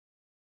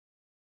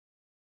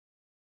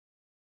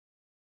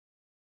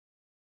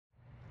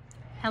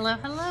Hello,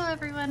 hello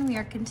everyone. We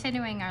are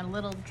continuing our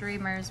Little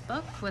Dreamers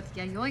book with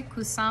Yayoi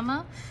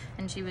Kusama,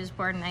 and she was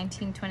born in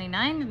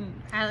 1929,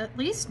 and at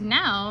least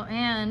now,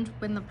 and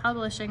when the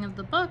publishing of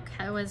the book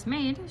was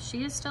made,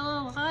 she is still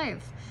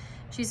alive.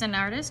 She's an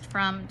artist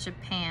from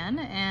Japan,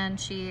 and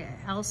she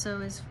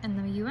also is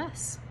in the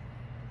US.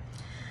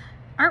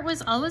 Art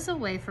was always a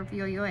way for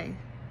Yayoi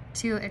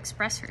to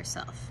express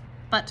herself,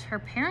 but her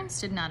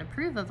parents did not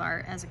approve of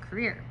art as a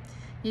career.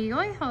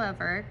 Yayoi,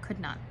 however, could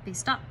not be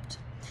stopped.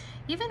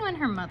 Even when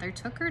her mother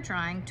took her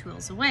drawing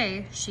tools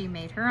away, she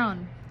made her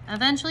own.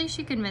 Eventually,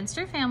 she convinced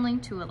her family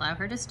to allow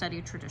her to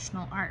study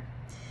traditional art.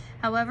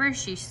 However,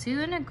 she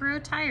soon grew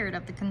tired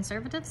of the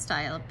conservative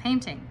style of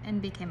painting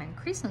and became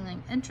increasingly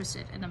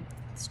interested in an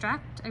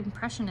abstract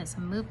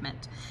impressionism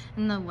movement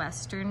in the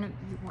Western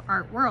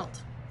art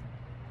world.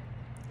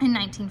 In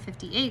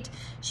 1958,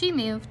 she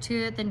moved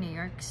to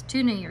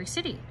New York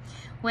City,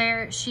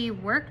 where she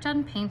worked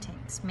on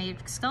paintings,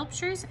 made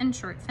sculptures, and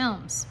short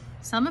films.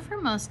 Some of her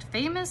most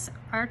famous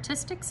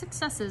artistic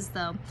successes,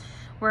 though,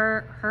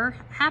 were her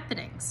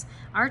happenings,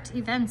 art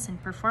events,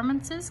 and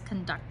performances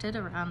conducted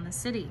around the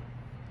city.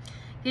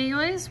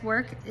 Yayoi's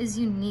work is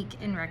unique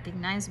and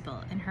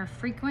recognizable in her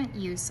frequent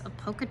use of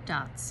polka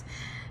dots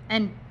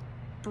and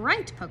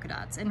bright polka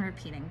dots and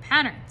repeating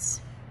patterns.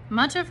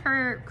 Much of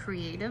her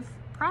creative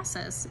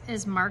process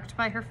is marked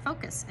by her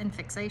focus and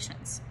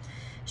fixations.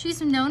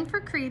 She's known for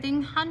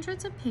creating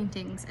hundreds of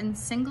paintings in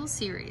single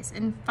series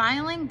and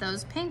filling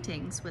those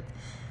paintings with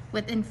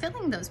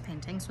filling those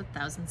paintings with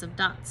thousands of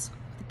dots.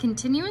 The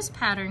continuous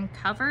pattern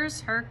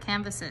covers her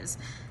canvases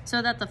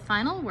so that the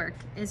final work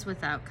is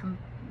without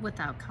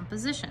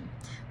composition,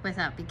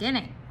 without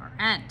beginning or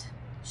end.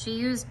 She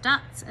used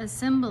dots as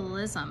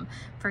symbolism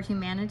for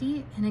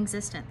humanity and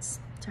existence.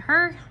 To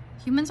her,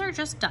 humans are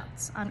just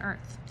dots on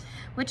Earth,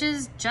 which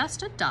is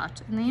just a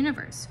dot in the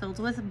universe filled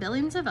with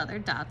billions of other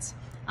dots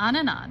on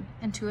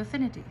and to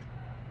infinity.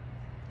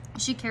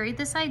 She carried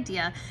this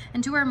idea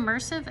into her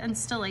immersive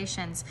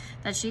installations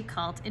that she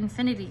called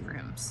infinity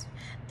rooms.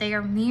 They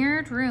are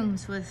mirrored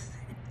rooms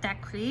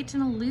that create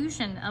an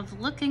illusion of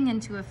looking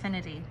into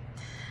infinity.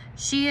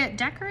 She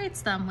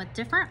decorates them with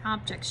different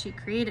objects she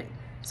created,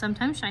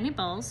 sometimes shiny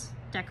balls,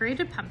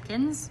 decorated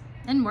pumpkins,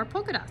 and more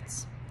polka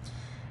dots.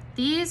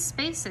 These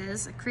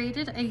spaces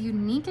created a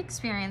unique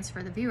experience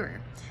for the viewer,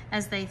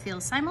 as they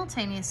feel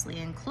simultaneously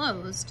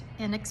enclosed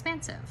and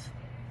expansive.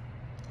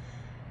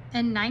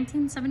 In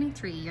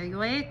 1973,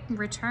 Yayoi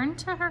returned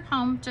to her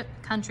home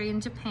country in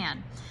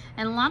Japan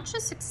and launched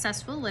a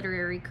successful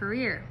literary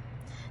career.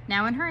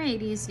 Now in her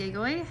 80s,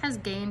 Yayoi has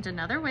gained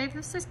another wave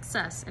of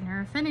success in her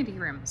infinity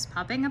rooms,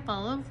 popping up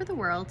all over the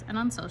world and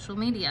on social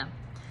media.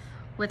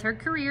 With her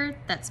career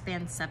that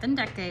spanned 7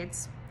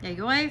 decades,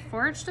 Yayoi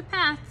forged a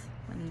path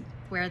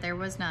where there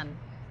was none.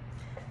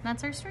 And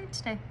that's our story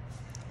today.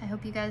 I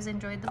hope you guys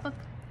enjoyed the book.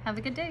 Have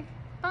a good day.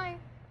 Bye.